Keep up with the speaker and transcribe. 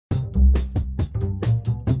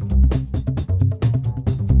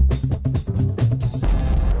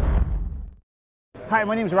Hi,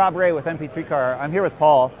 my name is Rob Ray with MP3 Car. I'm here with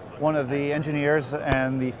Paul, one of the engineers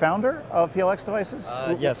and the founder of PLX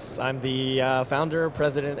Devlces. Yes, I'm the founder,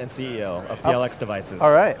 president, and CEO of PLX Devlces.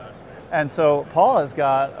 All right. And so Paul has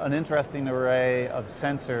got an interesting array of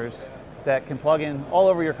sensors that can plug in all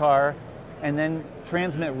over your car and then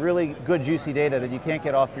transmit really good, juicy data that you can't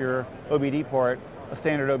get off your OBD port, a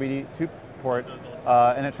standard OBD2 port,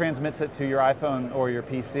 and it transmits it to your iPhone or your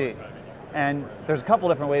PC. And there's a couple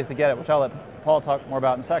different ways to get it, which I'll let Paul talk more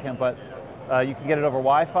about in a second, but you can get it over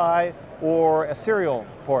Wi-Fi or a serial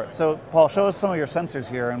port. So Paul, show us some of your sensors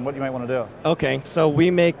here and what you might want to do. Okay, so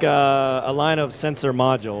we make a line of sensor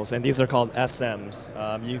modules, and these are called SMs.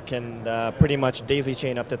 You can pretty much daisy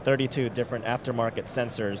chain up to 32 different aftermarket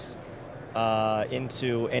sensors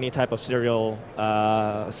into any type of serial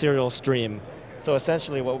stream. So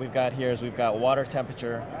essentially what we've got here is we've got water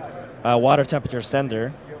temperature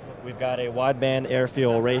sender, we've got a wideband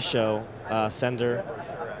air-fuel ratio sender,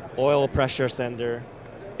 oil pressure sender,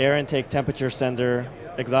 air intake temperature sender,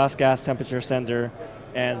 exhaust gas temperature sender,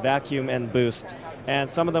 and vacuum and boost. And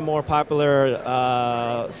some of the more popular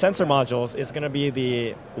sensor modules is going to be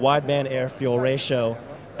the wideband air-fuel ratio,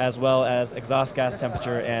 as well as exhaust gas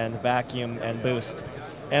temperature and vacuum and boost.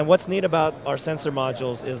 And what's neat about our sensor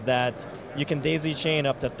modules is that you can daisy chain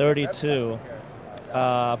up to 32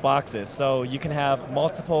 boxes. So you can have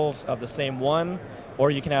multiples of the same one, or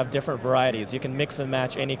you can have different varieties. You can mix and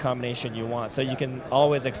match any combination you want. So you can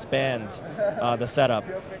always expand the setup.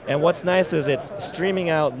 And what's nice is it's streaming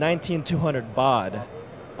out 19200 baud.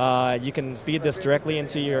 You can feed this directly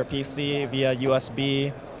into your PC via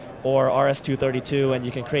USB or RS-232, and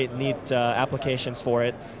you can create neat applications for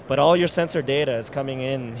it. But all your sensor data is coming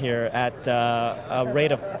in here at a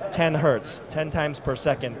rate of 10 hertz, 10 times per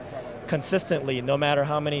second, consistently, no matter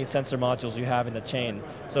how many sensor modules you have in the chain.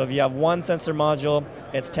 So if you have one sensor module,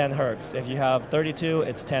 it's 10 hertz. If you have 32,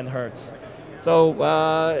 it's 10 hertz. So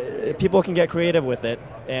people can get creative with it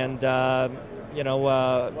and pick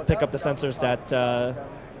up the sensors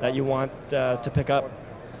that you want to pick up.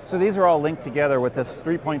 So these are all linked together with this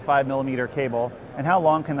 3.5 millimeter cable. And how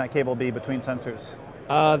long can that cable be between sensors?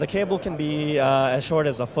 The cable can be as short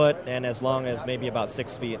as a foot and as long as maybe about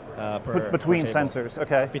 6 feet Between per sensors,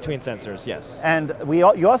 okay. Between sensors, yes. And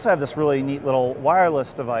you also have this really neat little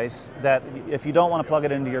wireless device that if you don't want to plug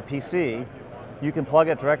it into your PC, you can plug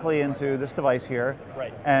it directly into this device here.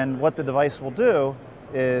 Right. And what the device will do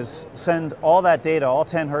is send all that data, all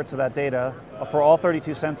 10 hertz of that data, for all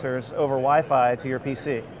 32 sensors over Wi-Fi to your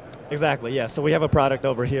PC. Exactly, yeah. So we have a product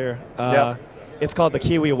over here. Yep. It's called the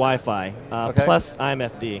Kiwi Wi-Fi Okay. plus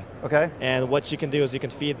IMFD. Okay. And what you can do is you can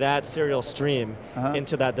feed that serial stream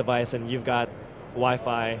into that device, and you've got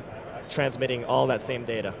Wi-Fi transmitting all that same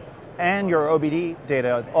data. And your OBD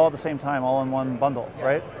data all at the same time, all in one bundle,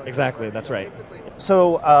 right? Exactly, that's right.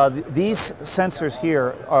 So these sensors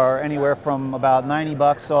here are anywhere from about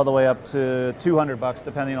 $90 all the way up to $200,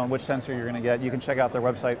 depending on which sensor you're going to get. You can check out their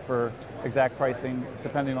website for exact pricing,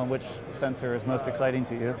 depending on which sensor is most exciting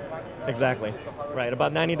to you. Exactly, right.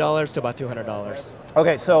 About $90 to about $200.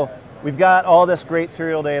 Okay, so we've got all this great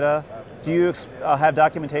serial data. Do you have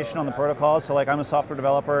documentation on the protocols? So, like, I'm a software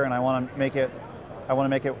developer and I want to make it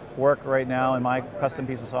work right now in my custom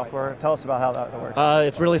piece of software. Tell us about how that works.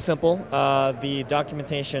 It's really simple. The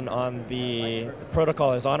documentation on the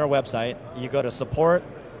protocol is on our website. You go to support,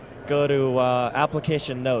 go to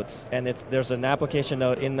application notes, and there's an application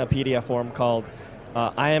note in the PDF form called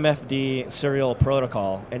IMFD Serial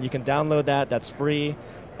Protocol, and you can download that. That's free,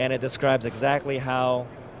 and it describes exactly how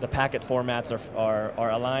the packet formats are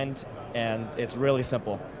aligned, and it's really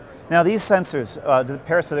simple. Now these sensors, the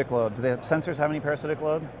parasitic load, do the sensors have any parasitic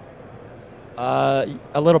load? A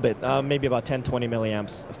little bit, maybe about 10-20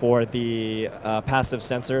 milliamps for the passive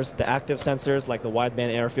sensors. The active sensors, like the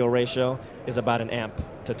wideband air-fuel ratio, is about 1 amp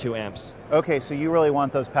to 2 amps. Okay, so you really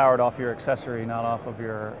want those powered off your accessory, not off of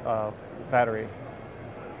your battery.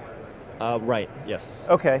 Right, yes.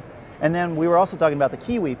 Okay, and then we were also talking about the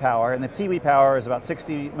Kiwi power, and the Kiwi power is about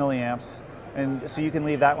 60 milliamps, and so you can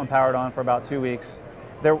leave that one powered on for about 2 weeks.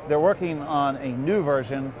 They're working on a new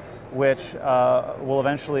version which will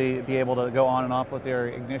eventually be able to go on and off with your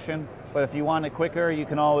ignition. But if you want it quicker, you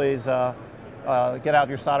can always get out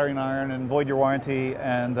your soldering iron and void your warranty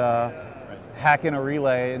and hack in a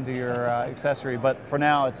relay into your accessory. But for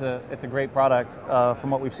now, it's a great product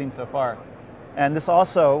from what we've seen so far. And this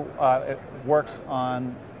also it works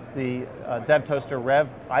on the DevToaster Rev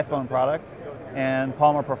iPhone product and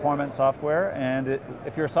Palmer Performance software. And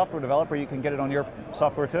if you're a software developer, you can get it on your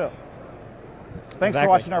software too. Thanks for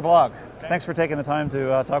watching our blog. Thanks for taking the time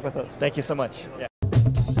to talk with us. Thank you so much. Yeah.